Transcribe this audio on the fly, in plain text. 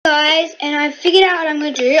guys, and I figured out what I'm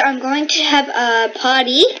going to do. I'm going to have a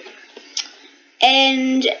party,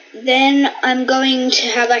 and then I'm going to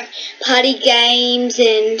have like party games,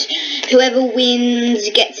 and whoever wins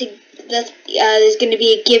gets there's going to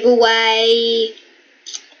be a giveaway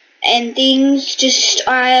and things.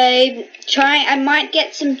 I might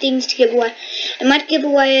get some things to give away. I might give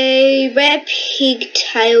away rare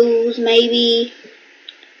pigtails, maybe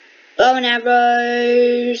bow and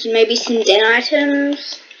arrows, maybe some den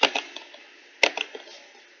items.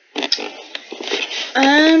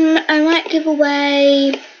 I might give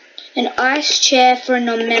away an ice chair for a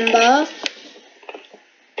non-member,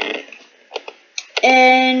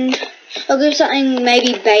 and I'll give something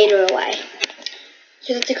maybe beta away.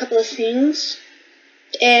 So that's a couple of things.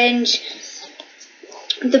 And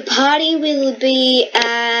the party will be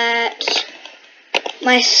at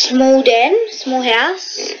my small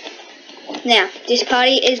house. Now, this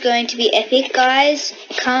party is going to be epic, guys.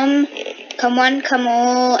 Come one, come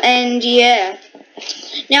all, and yeah.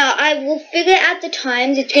 Now, I will figure out the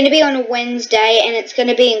times. It's going to be on a Wednesday, and it's going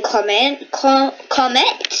to be in Comet.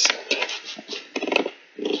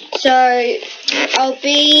 So, I'll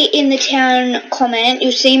be in the town Comet.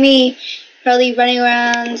 You'll see me probably running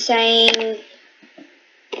around saying,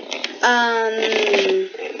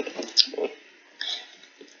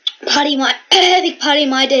 big party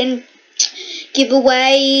my den,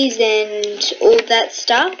 giveaways and all that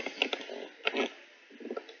stuff.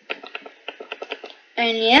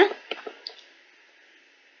 And yeah.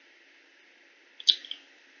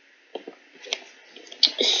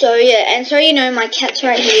 So yeah, and so you know, my cat's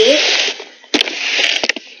right here.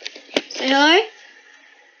 Say hello.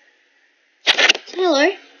 Say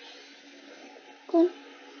hello. Come on.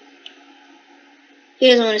 He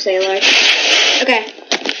doesn't want to say hello. Okay.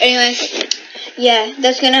 Anyways, yeah,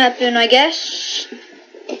 that's gonna happen, I guess.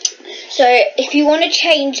 So if you want to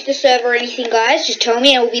change the server or anything, guys, just tell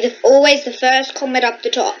me. It will be always the first comment up the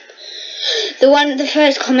top. The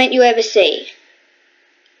first comment you ever see.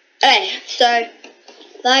 Okay, so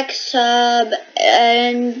like, sub,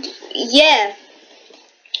 and yeah.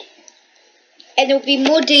 And there will be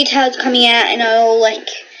more details coming out, and I'll like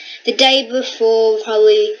the day before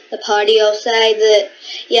probably the party. I'll say that,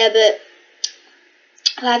 yeah, but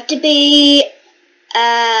I'll have to be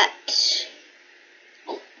at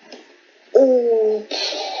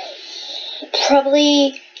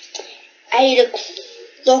probably 8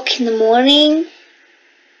 o'clock in the morning.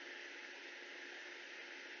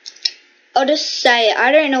 I'll just say it.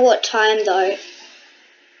 I don't know what time though.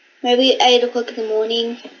 Maybe 8 o'clock in the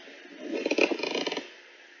morning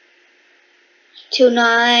till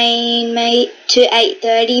 9, mate, to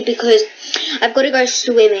 8:30, because I've got to go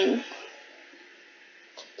swimming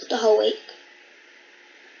the whole week.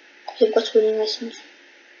 I've got swimming lessons.